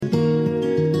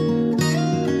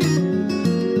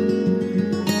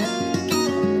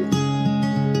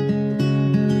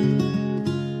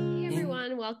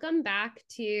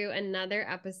to another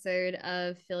episode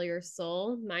of Fill Your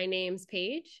Soul. My name's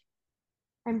Paige,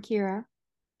 I'm Kira.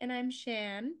 And I'm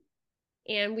Shan.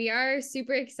 and we are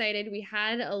super excited. We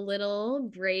had a little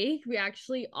break. We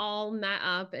actually all met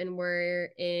up and were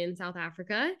in South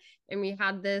Africa, and we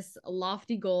had this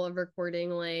lofty goal of recording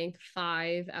like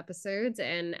 5 episodes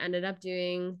and ended up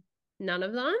doing none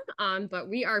of them. But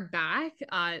we are back.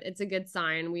 It's a good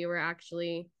sign. We were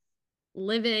actually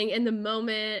living in the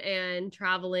moment and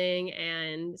traveling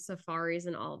and safaris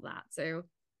and all of that. So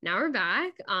now we're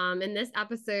back. And this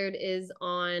episode is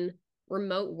on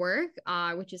remote work,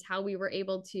 which is how we were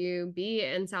able to be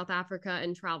in South Africa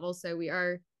and travel. So we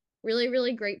are really,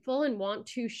 really grateful and want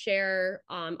to share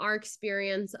our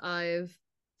experience of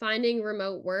finding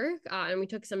remote work. And we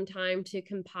took some time to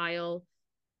compile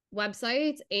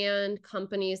websites and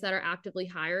companies that are actively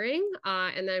hiring.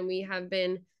 And then we have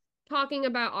been talking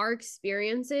about our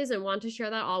experiences and want to share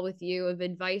that all with you of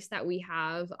advice that we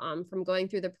have from going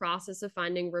through the process of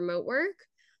finding remote work.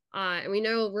 And we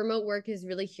know remote work is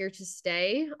really here to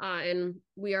stay. And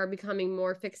we are becoming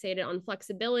more fixated on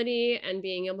flexibility and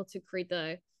being able to create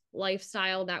the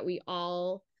lifestyle that we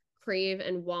all crave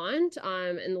and want,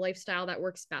 and the lifestyle that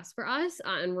works best for us.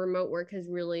 And remote work has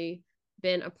really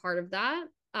been a part of that.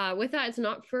 With that, it's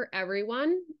not for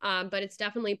everyone, but it's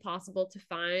definitely possible to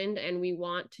find. And we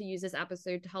want to use this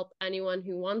episode to help anyone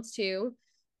who wants to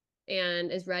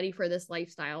and is ready for this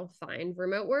lifestyle find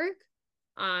remote work.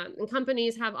 And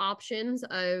companies have options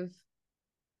of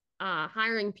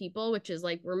hiring people, which is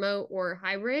like remote or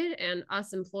hybrid, and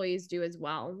us employees do as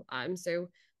well. So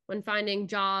when finding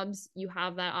jobs, you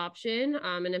have that option.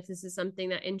 And if this is something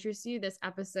that interests you, this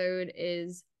episode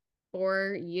is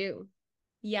for you.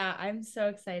 Yeah, I'm so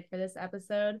excited for this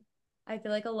episode. I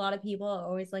feel like a lot of people are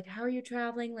always like, how are you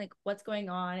traveling? Like, what's going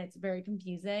on? It's very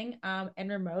confusing. And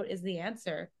remote is the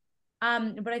answer.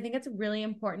 But I think it's really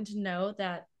important to know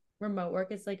that remote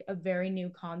work is like a very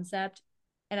new concept.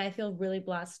 And I feel really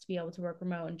blessed to be able to work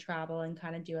remote and travel and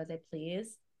kind of do as I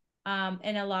please.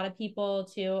 And a lot of people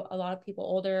too, a lot of people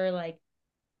older, like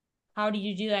how do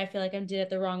you do that? I feel like I did it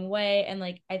the wrong way. And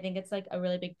like, I think it's like a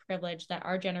really big privilege that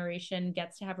our generation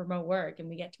gets to have remote work and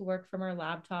we get to work from our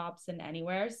laptops and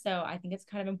anywhere. So I think it's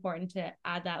kind of important to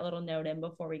add that little note in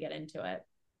before we get into it.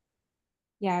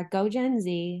 Yeah, go Gen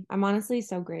Z. I'm honestly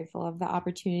so grateful of the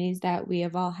opportunities that we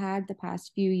have all had the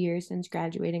past few years since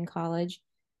graduating college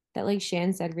that, like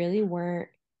Shan said, really weren't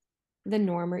the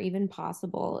norm or even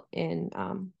possible in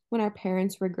when our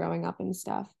parents were growing up and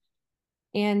stuff.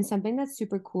 And something that's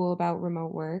super cool about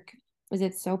remote work is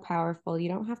it's so powerful. You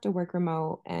don't have to work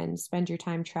remote and spend your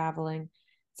time traveling.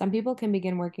 Some people can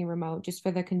begin working remote just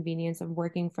for the convenience of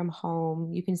working from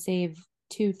home. You can save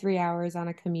 2, 3 hours on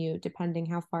a commute, depending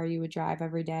how far you would drive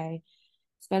every day.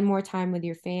 Spend more time with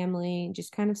your family,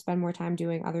 just kind of spend more time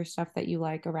doing other stuff that you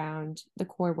like around the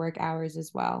core work hours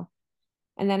as well.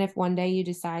 And then if one day you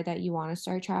decide that you want to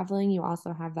start traveling, you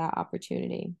also have that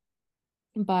opportunity.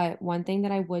 But one thing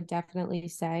that I would definitely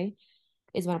say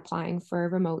is when applying for a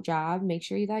remote job, make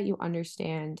sure that you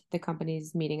understand the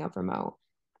company's meaning of remote.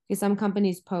 Because some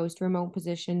companies post remote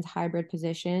positions, hybrid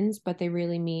positions, but they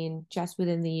really mean just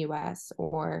within the US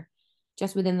or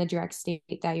just within the direct state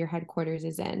that your headquarters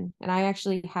is in. And I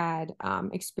actually had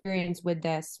experience with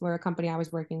this where a company I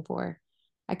was working for,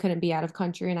 I couldn't be out of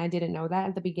country and I didn't know that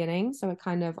at the beginning. So it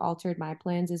kind of altered my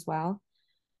plans as well.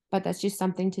 But that's just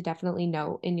something to definitely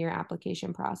note in your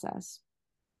application process.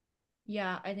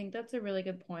 Yeah, I think that's a really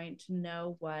good point to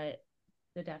know what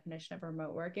the definition of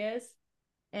remote work is.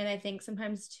 And I think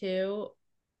sometimes too,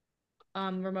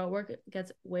 remote work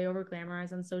gets way over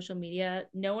glamorized on social media.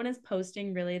 No one is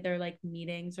posting really their like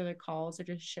meetings or their calls.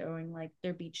 They're just showing like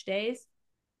their beach days.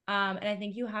 And I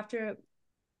think you have to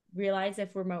realize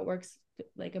if remote work's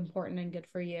like important and good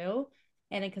for you,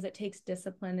 and because it takes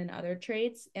discipline and other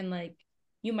traits, and like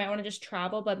you might want to just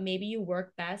travel, but maybe you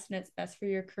work best and it's best for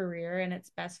your career and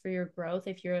it's best for your growth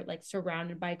if you're like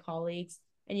surrounded by colleagues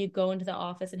and you go into the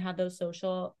office and have those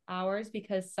social hours,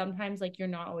 because sometimes like you're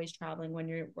not always traveling when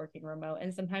you're working remote,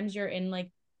 and sometimes you're in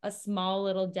like a small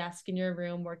little desk in your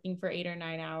room working for 8 or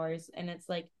 9 hours, and it's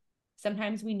like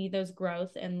sometimes we need those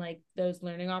growth and like those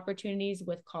learning opportunities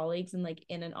with colleagues and like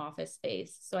in an office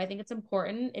space. So I think it's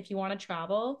important if you want to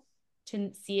travel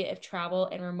to see if travel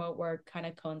and remote work kind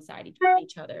of coincide with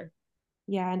each other.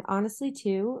 Yeah, and honestly,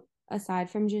 too,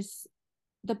 aside from just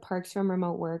the perks from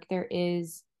remote work, there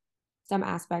is some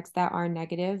aspects that are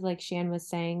negative. Like Shan was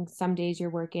saying, some days you're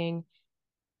working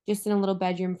just in a little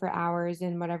bedroom for hours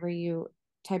in whatever you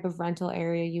type of rental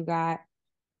area you got,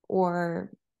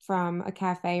 or from a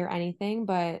cafe or anything.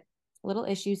 But little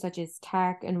issues such as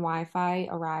tech and Wi-Fi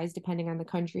arise depending on the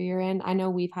country you're in. I know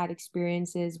we've had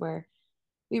experiences where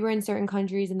we were in certain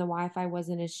countries and the Wi-Fi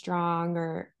wasn't as strong,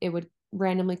 or it would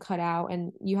randomly cut out,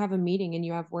 and you have a meeting and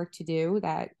you have work to do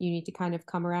that you need to kind of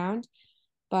come around.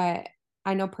 But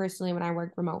I know personally when I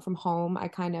work remote from home, I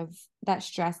kind of, that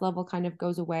stress level kind of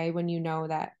goes away when you know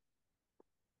that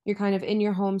you're kind of in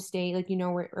your home state, like, you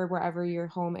know, where, or wherever your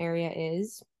home area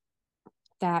is,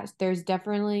 that there's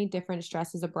definitely different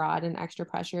stresses abroad and extra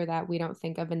pressure that we don't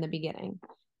think of in the beginning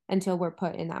until we're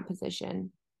put in that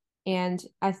position. And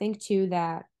I think too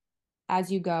that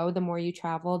as you go, the more you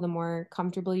travel, the more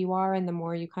comfortable you are, and the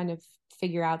more you kind of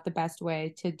figure out the best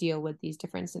way to deal with these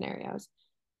different scenarios.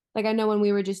 Like, I know when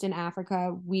we were just in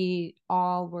Africa, we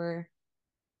all were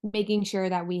making sure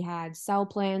that we had cell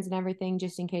plans and everything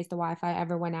just in case the Wi-Fi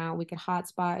ever went out. We could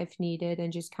hotspot if needed,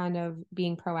 and just kind of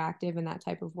being proactive in that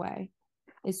type of way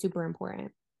is super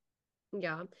important.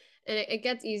 Yeah. And it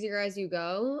gets easier as you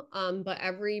go. But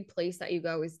every place that you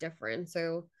go is different.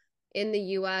 So in the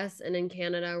US and in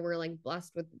Canada, we're like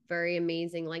blessed with very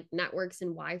amazing like networks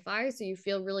and Wi-Fi. So you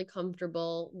feel really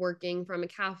comfortable working from a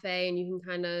cafe and you can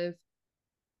kind of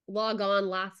log on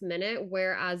last minute.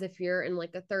 Whereas if you're in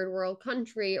like a third world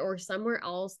country or somewhere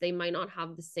else, they might not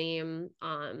have the same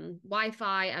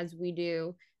Wi-Fi as we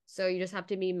do. So you just have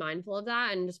to be mindful of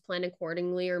that and just plan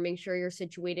accordingly, or make sure you're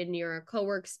situated near a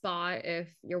co-work spot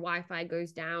if your Wi-Fi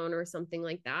goes down or something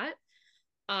like that.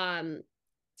 Um,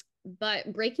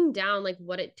 but breaking down like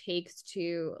what it takes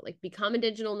to like become a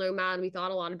digital nomad, we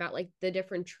thought a lot about like the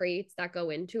different traits that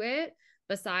go into it,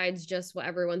 besides just what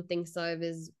everyone thinks of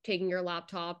is taking your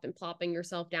laptop and plopping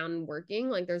yourself down and working.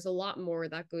 Like there's a lot more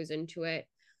that goes into it.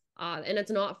 And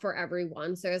it's not for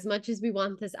everyone. So as much as we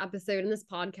want this episode and this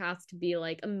podcast to be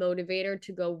like a motivator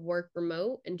to go work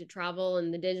remote and to travel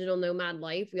in the digital nomad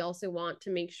life, we also want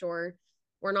to make sure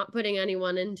we're not putting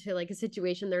anyone into like a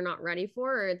situation they're not ready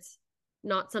for, or it's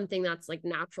not something that's like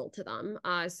natural to them.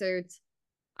 So it's,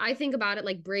 I think about it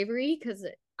like bravery, because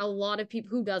a lot of people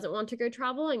who doesn't want to go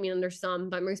travel, I mean, there's some,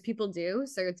 but most people do.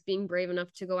 So it's being brave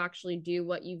enough to go actually do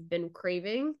what you've been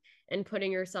craving and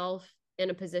putting yourself in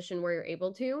a position where you're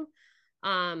able to.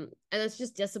 And it's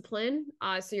just discipline.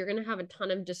 So you're going to have a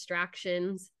ton of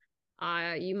distractions.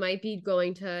 You might be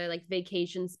going to like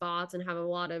vacation spots and have a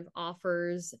lot of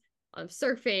offers of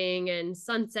surfing and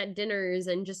sunset dinners,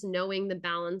 and just knowing the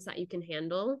balance that you can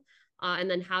handle, and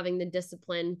then having the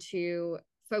discipline to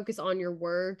focus on your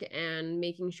work and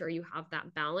making sure you have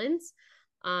that balance.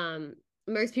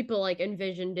 Most people like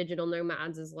envision digital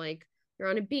nomads as like you're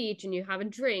on a beach and you have a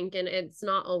drink, and it's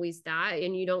not always that,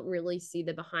 and you don't really see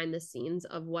the behind the scenes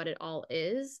of what it all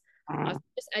is. So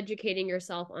just educating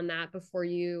yourself on that before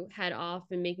you head off,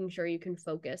 and making sure you can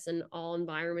focus in all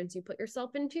environments you put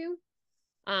yourself into.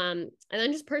 And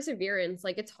then just perseverance.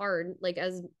 Like it's hard, like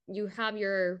as you have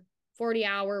your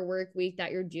 40-hour work week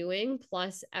that you're doing,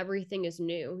 plus everything is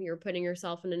new. You're putting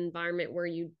yourself in an environment where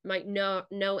you might know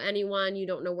anyone, you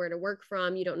don't know where to work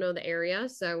from, you don't know the area,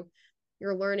 so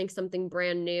you're learning something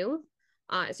brand new.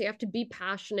 So you have to be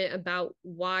passionate about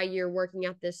why you're working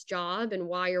at this job and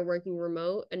why you're working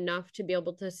remote enough to be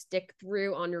able to stick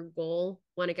through on your goal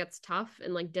when it gets tough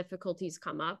and like difficulties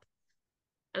come up.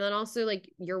 And then also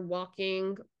like you're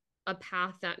walking a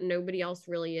path that nobody else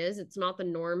really is. It's not the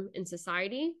norm in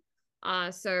society.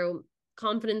 So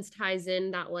confidence ties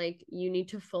in that like you need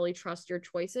to fully trust your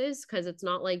choices, because it's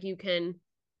not like you can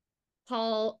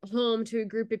call home to a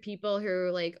group of people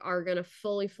who like are gonna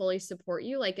fully support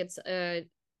you. Like it's a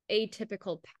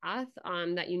atypical path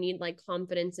that you need like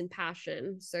confidence and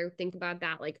passion. So think about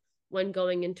that like when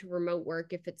going into remote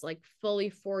work, if it's like fully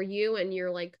for you and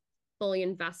you're like fully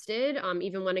invested,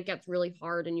 even when it gets really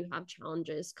hard and you have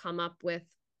challenges come up with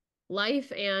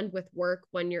life and with work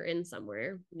when you're in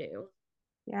somewhere new.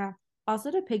 Yeah. Also,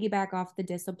 to piggyback off the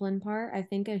discipline part, I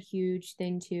think a huge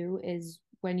thing too is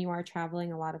when you are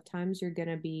traveling, a lot of times you're going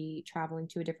to be traveling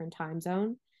to a different time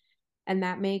zone. And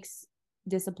that makes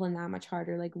discipline that much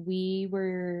harder. Like we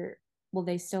were, well,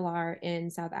 they still are in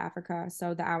South Africa.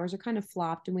 So the hours are kind of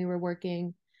flopped, and we were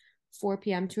working 4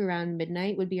 p.m. to around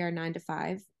midnight would be our 9 to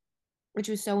 5, which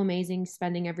was so amazing,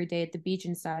 spending every day at the beach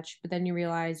and such. But then you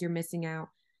realize you're missing out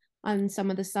on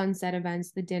some of the sunset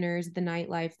events, the dinners, the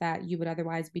nightlife that you would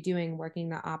otherwise be doing working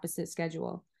the opposite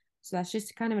schedule. So that's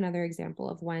just kind of another example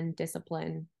of when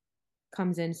discipline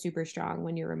comes in super strong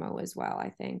when you're remote as well,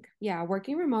 I think. Yeah,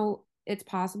 working remote, it's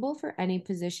possible for any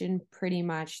position pretty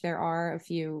much. There are a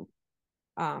few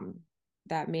um,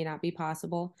 that may not be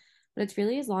possible, but it's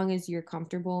really as long as you're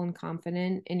comfortable and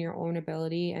confident in your own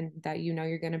ability and that you know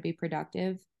you're going to be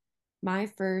productive. My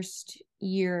first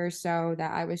year or so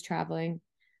that I was traveling,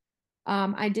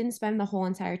 I didn't spend the whole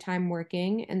entire time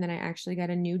working, and then I actually got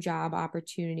a new job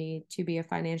opportunity to be a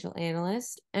financial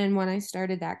analyst. And when I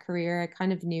started that career, I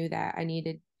kind of knew that I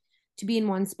needed to be in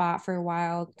one spot for a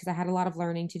while because I had a lot of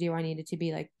learning to do. I needed to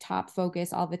be like top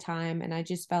focus all the time, and I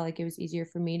just felt like it was easier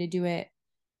for me to do it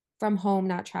from home,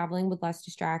 not traveling, with less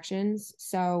distractions.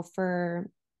 So for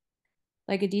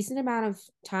like a decent amount of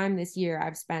time this year,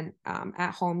 I've spent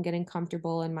at home getting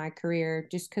comfortable in my career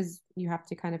just because you have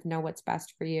to kind of know what's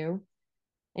best for you.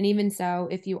 And even so,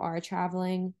 if you are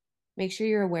traveling, make sure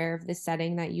you're aware of the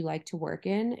setting that you like to work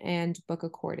in and book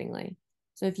accordingly.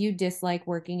 So if you dislike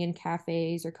working in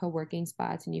cafes or co-working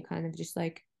spots and you kind of just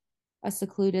like a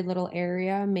secluded little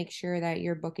area, make sure that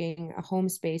you're booking a home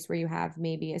space where you have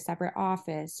maybe a separate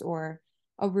office or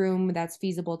a room that's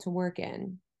feasible to work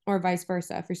in, or vice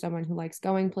versa. For someone who likes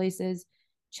going places,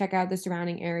 check out the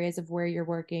surrounding areas of where you're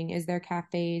working. Is there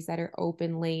cafes that are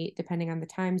open late, depending on the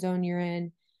time zone you're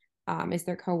in? Is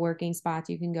there co-working spots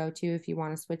you can go to if you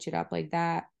want to switch it up like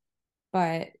that?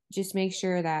 But just make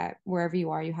sure that wherever you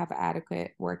are, you have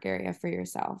adequate work area for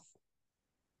yourself.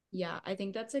 Yeah, I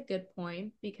think that's a good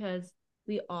point because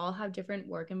we all have different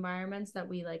work environments that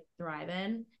we like thrive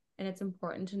in. And it's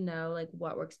important to know like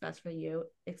what works best for you,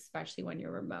 especially when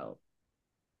you're remote.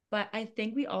 But I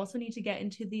think we also need to get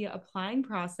into the applying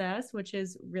process, which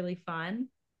is really fun.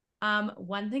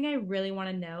 One thing I really want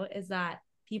to know is that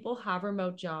people have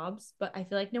remote jobs, but I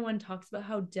feel like no one talks about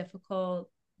how difficult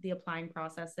the applying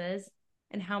process is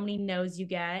and how many no's you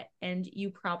get. And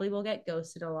you probably will get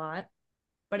ghosted a lot,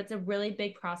 but it's a really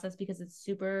big process because it's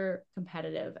super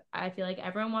competitive. I feel like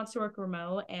everyone wants to work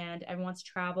remote and everyone wants to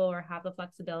travel or have the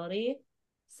flexibility.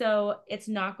 So it's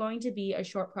not going to be a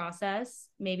short process.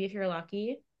 Maybe if you're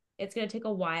lucky, it's going to take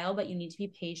a while, but you need to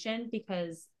be patient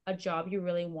because a job you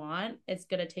really want, it's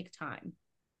going to take time.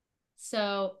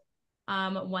 So,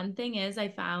 one thing is I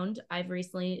found I've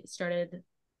recently started,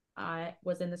 I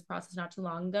was in this process not too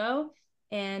long ago,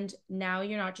 and now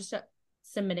you're not just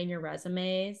submitting your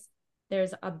resumes.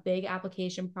 There's a big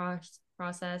application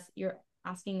process. You're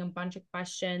asking a bunch of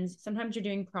questions. Sometimes you're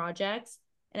doing projects,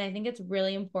 and I think it's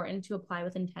really important to apply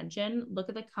with intention. Look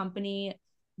at the company.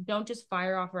 Don't just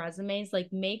fire off resumes. Like,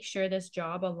 make sure this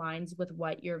job aligns with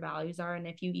what your values are, and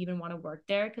if you even want to work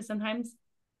there, because sometimes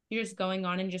you're just going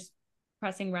on and just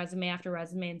pressing resume after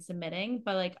resume and submitting.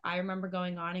 But like I remember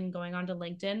going on to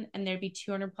LinkedIn and there'd be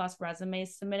 200 plus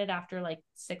resumes submitted after like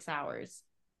 6 hours.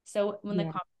 So when the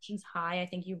Yeah. competition's high, I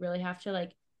think you really have to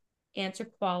like answer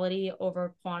quality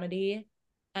over quantity.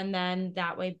 And then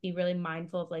that way be really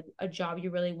mindful of like a job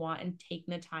you really want and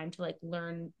taking the time to like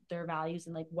learn their values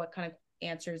and like what kind of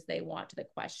answers they want to the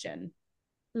question.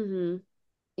 Mm-hmm.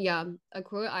 Yeah, a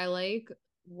quote I like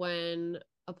when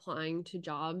applying to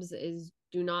jobs is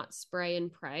do not spray and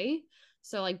pray.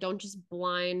 So like don't just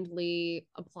blindly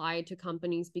apply to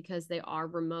companies because they are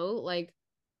remote. Like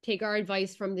take our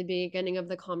advice from the beginning of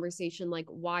the conversation, like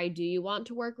why do you want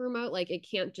to work remote? Like it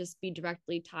can't just be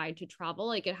directly tied to travel.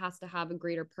 Like it has to have a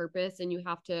greater purpose and you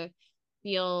have to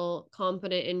feel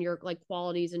confident in your like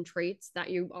qualities and traits that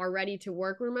you are ready to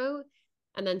work remote.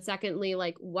 And then secondly,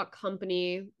 like what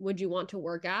company would you want to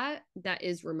work at that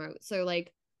is remote? So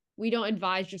like we don't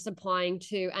advise just applying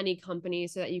to any company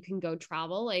so that you can go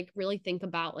travel. Like really think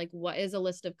about like what is a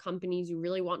list of companies you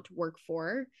really want to work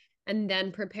for and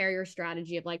then prepare your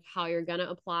strategy of like how you're going to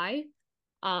apply.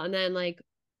 And then like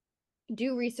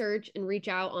do research and reach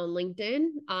out on LinkedIn.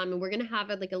 And we're gonna have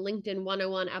like a LinkedIn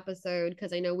 101 episode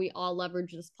because I know we all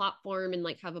leverage this platform and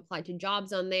like have applied to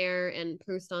jobs on there and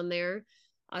post on there.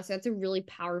 So that's a really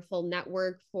powerful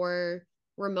network for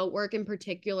remote work in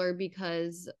particular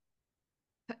because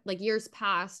like years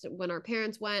past when our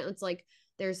parents went, it's like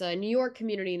there's a New York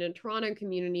community and a Toronto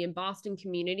community and Boston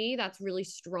community that's really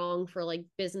strong for like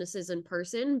businesses in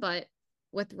person, but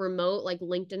with remote, like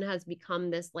LinkedIn has become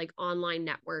this like online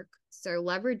network. So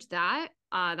leverage that.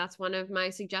 That's one of my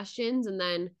suggestions. And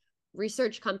then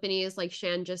research companies, like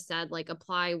Shan just said, like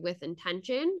apply with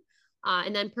intention.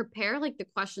 And then prepare like the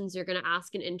questions you're going to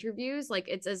ask in interviews. Like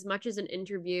it's as much as an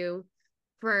interview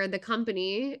for the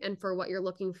company and for what you're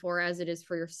looking for as it is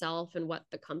for yourself and what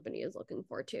the company is looking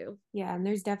for too. Yeah, and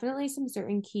there's definitely some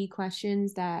certain key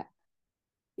questions that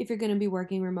if you're going to be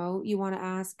working remote, you want to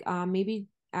ask. Maybe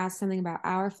ask something about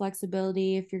hour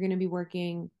flexibility. If you're going to be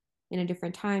working in a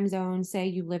different time zone, say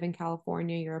you live in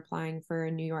California, you're applying for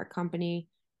a New York company.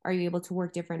 Are you able to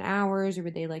work different hours or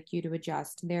would they like you to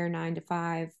adjust their 9 to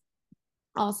 5?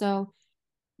 Also,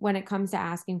 when it comes to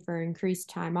asking for increased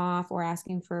time off or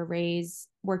asking for a raise,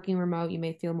 working remote, you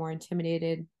may feel more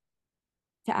intimidated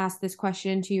to ask this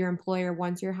question to your employer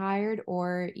once you're hired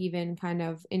or even kind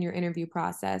of in your interview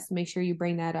process. Make sure you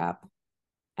bring that up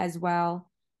as well.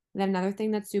 Then another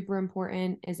thing that's super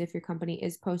important is if your company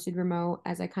is posted remote,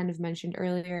 as I kind of mentioned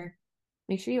earlier,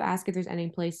 make sure you ask if there's any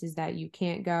places that you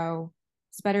can't go.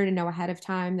 It's better to know ahead of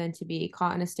time than to be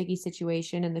caught in a sticky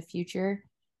situation in the future.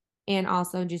 And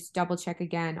also just double check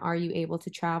again, are you able to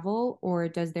travel, or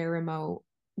does their remote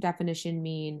definition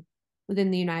mean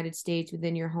within the United States,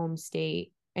 within your home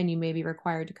state, and you may be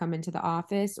required to come into the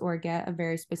office, or get a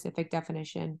very specific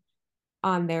definition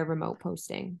on their remote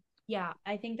posting? Yeah,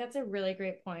 I think that's a really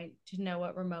great point to know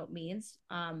what remote means.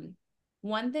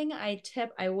 One thing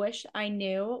I wish I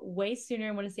knew way sooner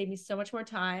and would have saved me so much more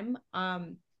time.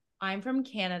 I'm from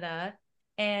Canada,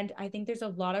 and I think there's a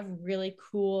lot of really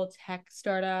cool tech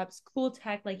startups, cool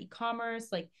tech like e-commerce,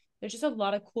 like there's just a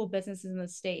lot of cool businesses in the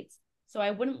States. So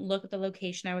I wouldn't look at the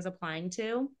location I was applying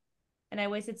to, and I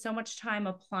wasted so much time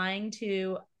applying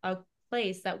to a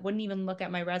place that wouldn't even look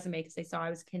at my resume because they saw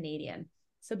I was Canadian.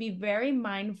 So be very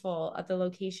mindful of the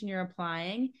location you're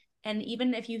applying. And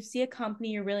even if you see a company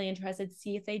you're really interested,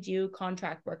 see if they do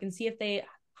contract work and see if they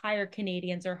hire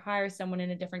Canadians or hire someone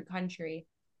in a different country.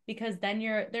 Because then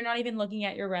they're not even looking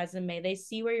at your resume. They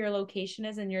see where your location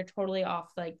is and you're totally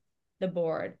off like the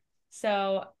board.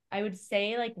 So I would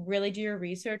say like really do your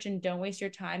research and don't waste your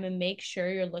time and make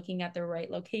sure you're looking at the right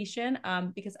location.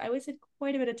 Because I wasted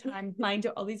quite a bit of time applying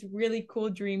to all these really cool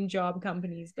dream job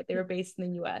companies, but they were based in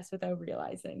the US without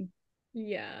realizing.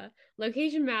 Yeah,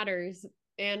 location matters.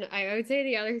 And I would say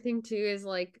the other thing too is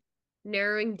like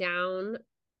narrowing down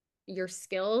your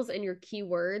skills and your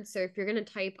keywords. So if you're going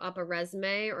to type up a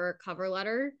resume or a cover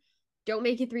letter, don't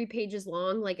make it 3 pages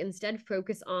long. Like instead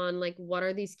focus on like what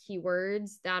are these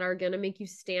keywords that are going to make you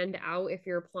stand out if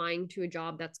you're applying to a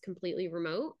job that's completely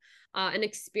remote, and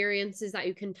experiences that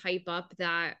you can type up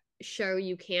that show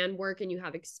you can work and you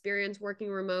have experience working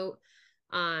remote.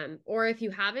 Or if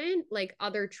you haven't, like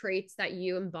other traits that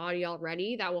you embody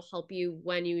already that will help you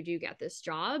when you do get this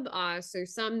job. So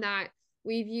some that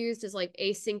we've used is like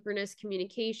asynchronous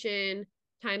communication,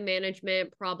 time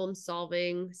management, problem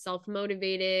solving, self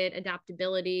motivated,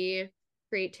 adaptability,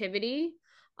 creativity.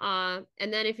 And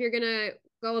then if you're going to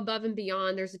go above and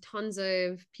beyond, there's a tons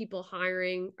of people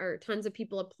hiring or tons of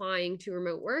people applying to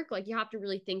remote work. Like you have to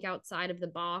really think outside of the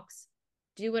box,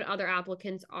 do what other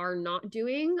applicants are not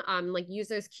doing. Like use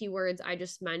those keywords I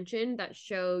just mentioned that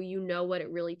show you know what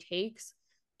it really takes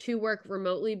to work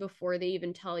remotely before they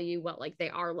even tell you what like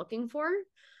they are looking for.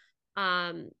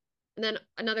 And then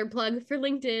another plug for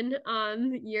LinkedIn.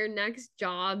 Your next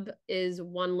job is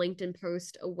one LinkedIn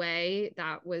post away.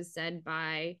 That was said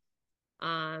by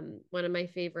one of my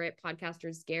favorite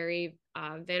podcasters, Gary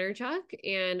Vaynerchuk.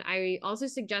 And I also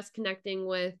suggest connecting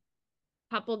with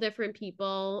a couple different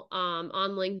people on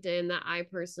LinkedIn that I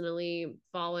personally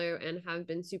follow and have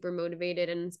been super motivated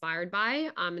and inspired by.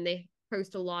 And they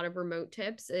post a lot of remote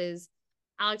tips. Is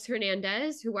Alex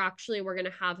Hernandez, who actually we're going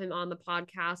to have him on the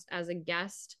podcast as a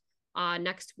guest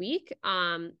next week.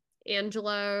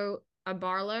 Angelo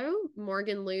Abarlo,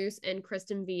 Morgan Luce, and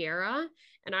Kristen Vieira.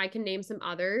 And I can name some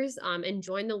others. And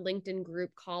join the LinkedIn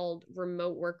group called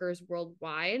Remote Workers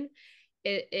Worldwide.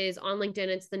 It is on LinkedIn.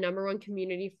 It's the #1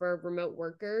 community for remote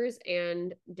workers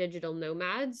and digital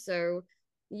nomads. So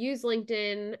use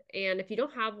LinkedIn. And if you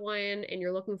don't have one and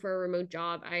you're looking for a remote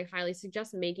job, I highly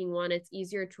suggest making one. It's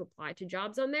easier to apply to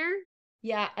jobs on there.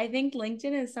 Yeah, I think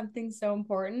LinkedIn is something so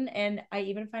important. And I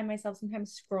even find myself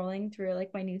sometimes scrolling through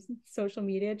like my new social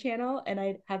media channel, and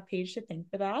I have Paige to thank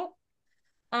for that.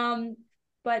 Um,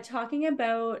 but talking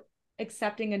about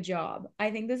accepting a job,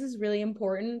 I think this is really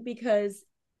important because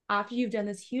after you've done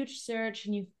this huge search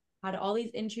and you've had all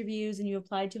these interviews and you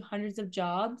applied to hundreds of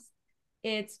jobs,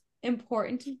 it's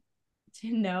important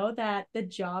to know that the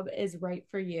job is right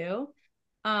for you.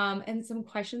 And some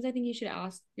questions I think you should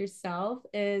ask yourself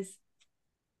is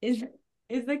is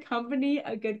the company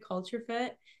a good culture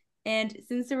fit? And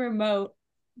since they're remote,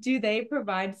 do they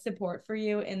provide support for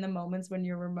you in the moments when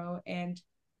you're remote and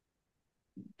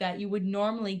that you would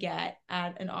normally get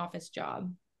at an office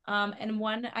job? And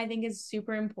one I think is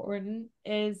super important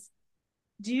is,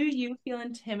 do you feel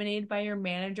intimidated by your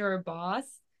manager or boss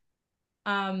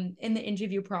in the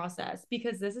interview process?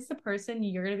 Because this is the person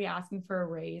you're going to be asking for a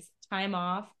raise, time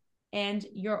off, and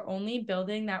you're only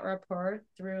building that rapport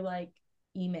through like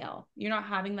email. You're not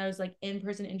having those like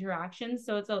in-person interactions.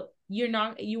 So you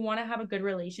want to have a good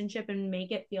relationship and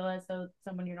make it feel as though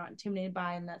someone you're not intimidated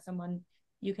by and that someone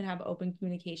you can have open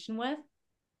communication with.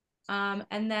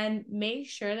 And then make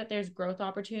sure that there's growth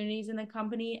opportunities in the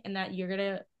company and that you're going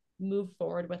to move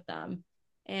forward with them.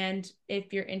 And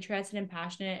if you're interested and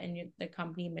passionate and the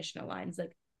company mission aligns,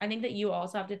 like I think that you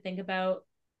also have to think about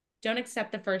don't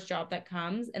accept the first job that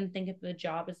comes and think of the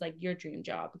job as like your dream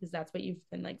job, because that's what you've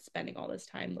been like spending all this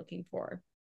time looking for.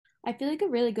 I feel like a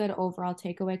really good overall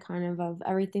takeaway kind of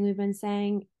everything we've been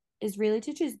saying is really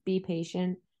to just be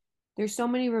patient. There's so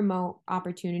many remote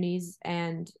opportunities,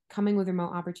 and coming with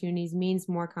remote opportunities means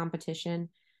more competition.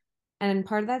 And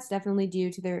part of that's definitely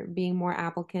due to there being more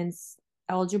applicants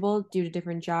eligible due to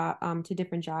different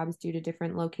jobs due to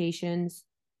different locations.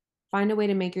 Find a way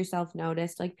to make yourself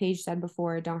noticed. Like Paige said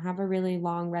before, don't have a really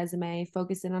long resume.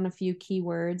 Focus in on a few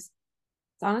keywords.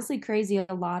 It's honestly crazy.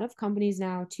 A lot of companies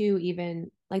now, too, even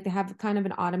like they have kind of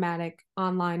an automatic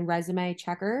online resume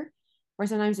checker, where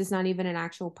sometimes it's not even an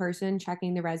actual person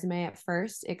checking the resume at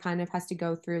first. It kind of has to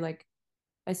go through like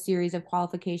a series of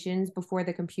qualifications before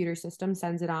the computer system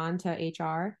sends it on to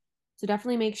HR. So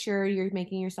definitely make sure you're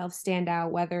making yourself stand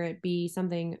out, whether it be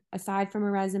something aside from a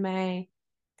resume,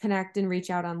 connect and reach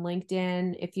out on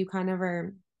LinkedIn. If you kind of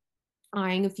are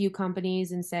eyeing a few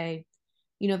companies and say,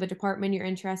 the department you're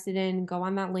interested in, go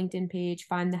on that LinkedIn page,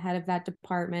 find the head of that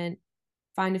department,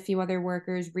 find a few other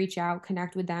workers, reach out,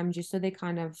 connect with them just so they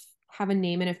kind of have a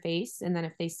name and a face. And then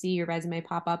if they see your resume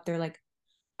pop up, they're like,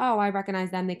 oh, I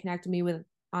recognize them. They connected me with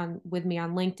me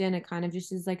on LinkedIn. It kind of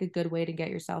just is like a good way to get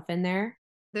yourself in there.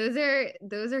 Those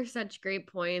are such great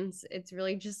points. It's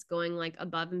really just going like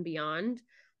above and beyond.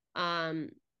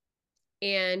 Um,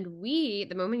 and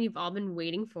the moment you've all been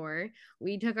waiting for,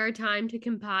 we took our time to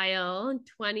compile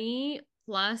 20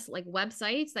 plus like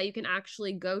websites that you can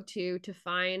actually go to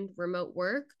find remote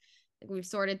work. Like we've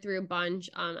sorted through a bunch.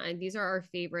 And these are our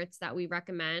favorites that we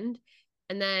recommend.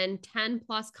 And then 10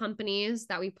 plus companies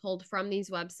that we pulled from these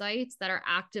websites that are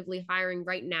actively hiring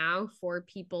right now for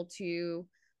people to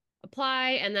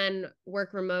apply and then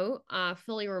work remote,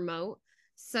 fully remote.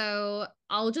 So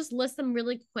I'll just list them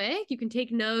really quick. You can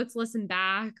take notes, listen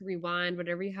back, rewind,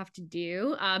 whatever you have to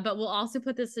do. But we'll also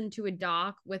put this into a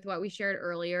doc with what we shared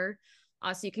earlier.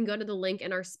 So you can go to the link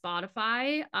in our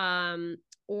Spotify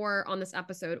or on this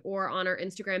episode or on our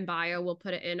Instagram bio. We'll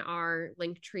put it in our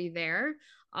link tree there.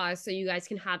 So you guys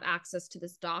can have access to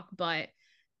this doc. But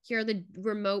here are the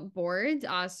remote boards.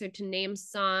 So to name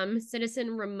some: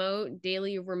 Citizen Remote,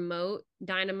 Daily Remote,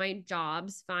 Dynamite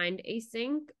Jobs, Find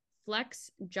Async,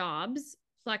 Flex Jobs,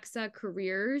 Flexa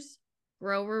Careers,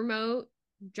 Grow Remote,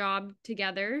 Job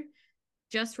Together,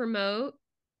 Just Remote,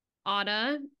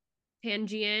 Auta,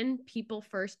 Pangean, People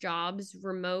First Jobs,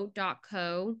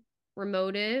 Remote.co,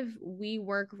 Remotive, We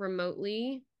Work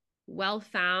Remotely, Well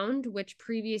Found, which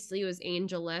previously was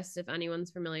AngelList, if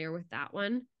anyone's familiar with that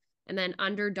one, and then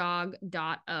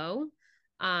Underdog.o.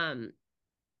 And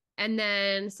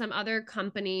then some other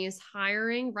companies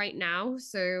hiring right now.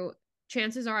 So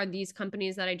chances are these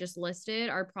companies that I just listed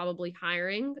are probably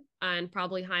hiring and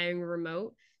probably hiring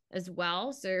remote as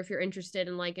well. So if you're interested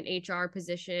in like an HR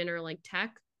position or like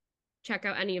tech, check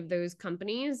out any of those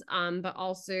companies. But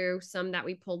also some that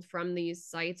we pulled from these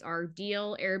sites are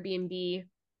Deal, Airbnb,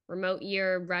 Remote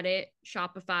Year, Reddit,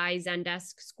 Shopify,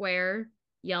 Zendesk, Square,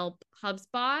 Yelp,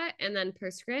 HubSpot, and then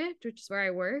Postscript, which is where I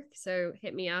work. So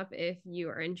hit me up if you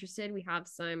are interested. We have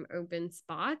some open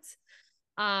spots.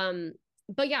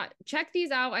 But yeah, check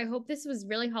these out. I hope this was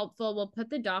really helpful. We'll put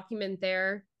the document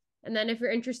there. And then if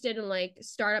you're interested in like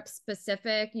startup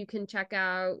specific, you can check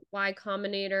out Y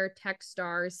Combinator,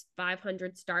 Techstars,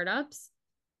 500 Startups.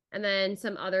 And then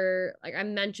some other, like I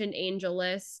mentioned,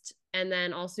 AngelList, and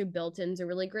then also Built-in's a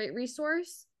really great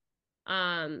resource.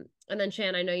 And then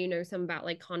Shan, I know you know some about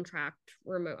like contract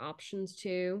remote options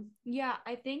too. Yeah,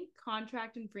 I think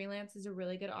contract and freelance is a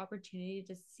really good opportunity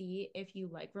to see if you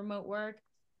like remote work,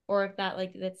 or if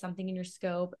that's something in your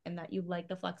scope and that you like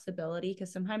the flexibility,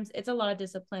 because sometimes it's a lot of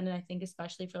discipline, and I think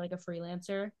especially for like a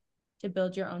freelancer to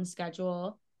build your own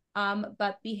schedule.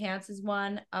 But Behance is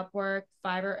one, Upwork,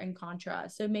 Fiverr, and Contra.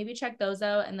 So maybe check those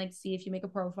out and like see if you make a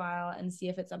profile and see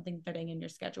if it's something fitting in your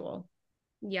schedule.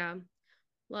 Yeah.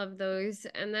 Love those.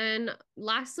 And then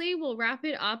lastly, we'll wrap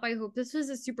it up. I hope this was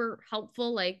a super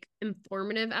helpful, like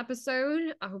informative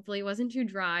episode. Hopefully it wasn't too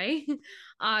dry.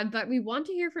 But we want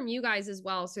to hear from you guys as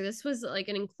well. So this was like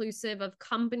an inclusive of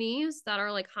companies that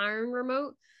are like hiring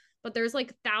remote, but there's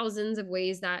like thousands of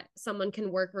ways that someone can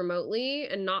work remotely,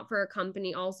 and not for a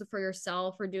company, also for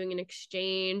yourself, or doing an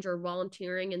exchange or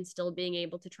volunteering and still being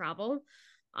able to travel.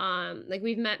 Like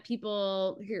we've met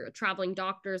people here, traveling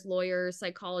doctors, lawyers,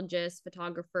 psychologists,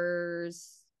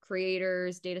 photographers,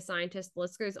 creators, data scientists, the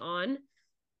list goes on.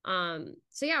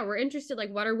 So yeah, we're interested, like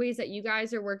what are ways that you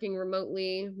guys are working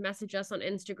remotely? Message us on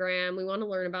Instagram. We want to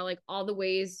learn about like all the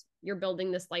ways you're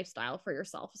building this lifestyle for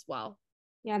yourself as well.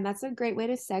 Yeah, and that's a great way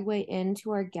to segue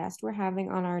into our guest we're having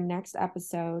on our next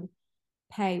episode.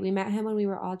 Pei. We met him when we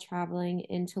were all traveling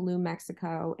in Tulum,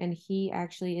 Mexico, and he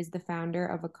actually is the founder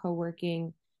of a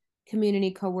co-working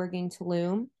community, co-working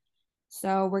Tulum.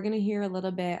 So we're going to hear a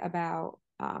little bit about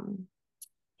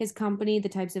his company, the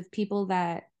types of people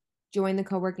that join the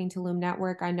co-working Tulum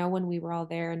network. I know when we were all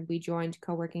there and we joined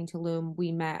co-working Tulum,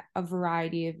 we met a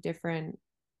variety of different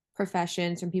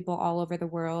professions from people all over the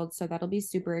world. So that'll be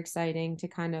super exciting to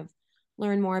kind of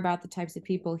learn more about the types of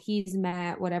people he's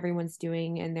met, what everyone's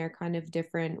doing, and their kind of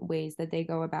different ways that they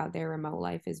go about their remote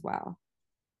life as well.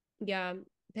 Yeah,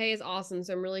 Pei is awesome.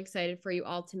 So I'm really excited for you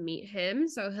all to meet him.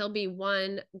 So he'll be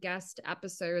one guest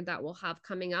episode that we'll have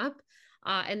coming up.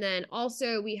 And then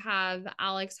also we have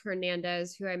Alex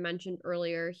Hernandez, who I mentioned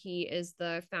earlier. He is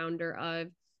the founder of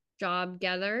Job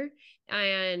Gather.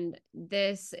 And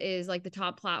this is like the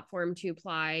top platform to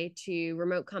apply to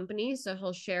remote companies. So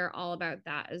he'll share all about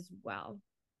that as well.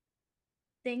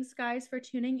 Thanks, guys, for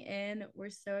tuning in. We're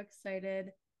so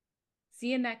excited.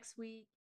 See you next week.